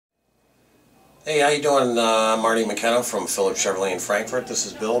Hey, how you doing? I'm Marty McKenna from Phillips Chevrolet in Frankfurt. This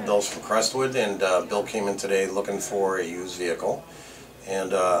is Bill. Bill's from Crestwood, and Bill came in today looking for a used vehicle.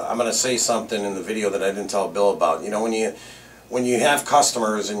 And I'm going to say something in the video that I didn't tell Bill about. You know, when you have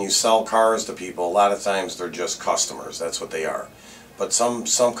customers and you sell cars to people, a lot of times they're just customers. That's what they are. But some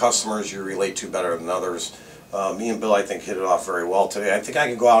customers you relate to better than others. Me and Bill, I think, hit it off very well today. I think I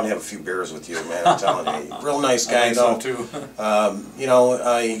could go out and have a few beers with you, man. I'm telling you, real nice guy, though. I think so too. You know,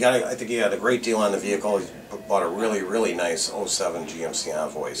 I think he had a great deal on the vehicle. He bought a really nice '07 GMC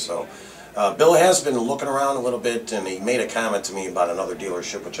Envoy. So, Bill has been looking around a little bit, and he made a comment to me about another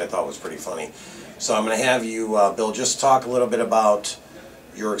dealership, which I thought was pretty funny. So I'm going to have you, Bill, just talk a little bit about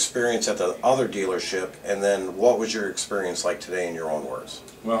your experience at the other dealership, and then what was your experience like today in your own words?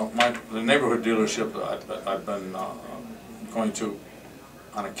 Well, the neighborhood dealership that I've been going to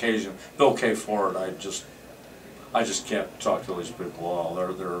on occasion, Bill K. Ford, I just can't talk to these people at all.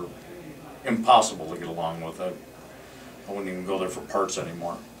 They're impossible to get along with. I wouldn't even go there for parts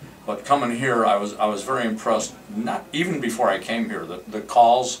anymore. But coming here, I was very impressed. Not even before I came here, the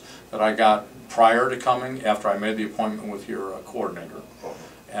calls that I got prior to coming, after I made the appointment with your coordinator,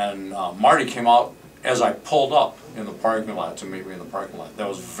 and Marty came out as I pulled up in the parking lot to meet me in the parking lot. That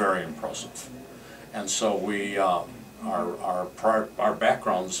was very impressive. And so we, our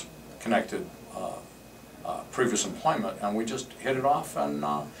backgrounds connected previous employment, and we just hit it off, and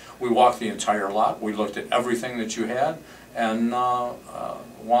we walked the entire lot. We looked at everything that you had, and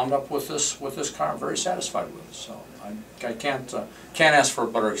wound up with this car. I'm very satisfied with it. So I can't ask for a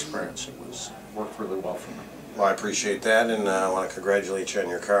better experience. Worked really well for me. Well, I appreciate that, and I want to congratulate you on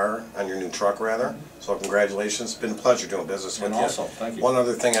your car, on your new truck, rather. So congratulations. It's been a pleasure doing business with you. And also, thank you. One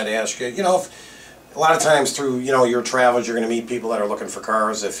other thing I'd ask you, you know, a lot of times through, you know, your travels, you're going to meet people that are looking for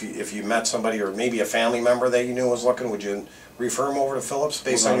cars. If you met somebody or maybe a family member that you knew was looking, would you refer them over to Phillips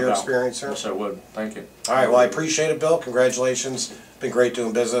based on your experience, sir? Yes, I would. Thank you. All right, well, I appreciate it, Bill. Congratulations. It's been great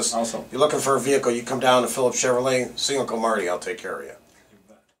doing business. Also. You're looking for a vehicle, you come down to Phillips Chevrolet, see Uncle Marty. I'll take care of you.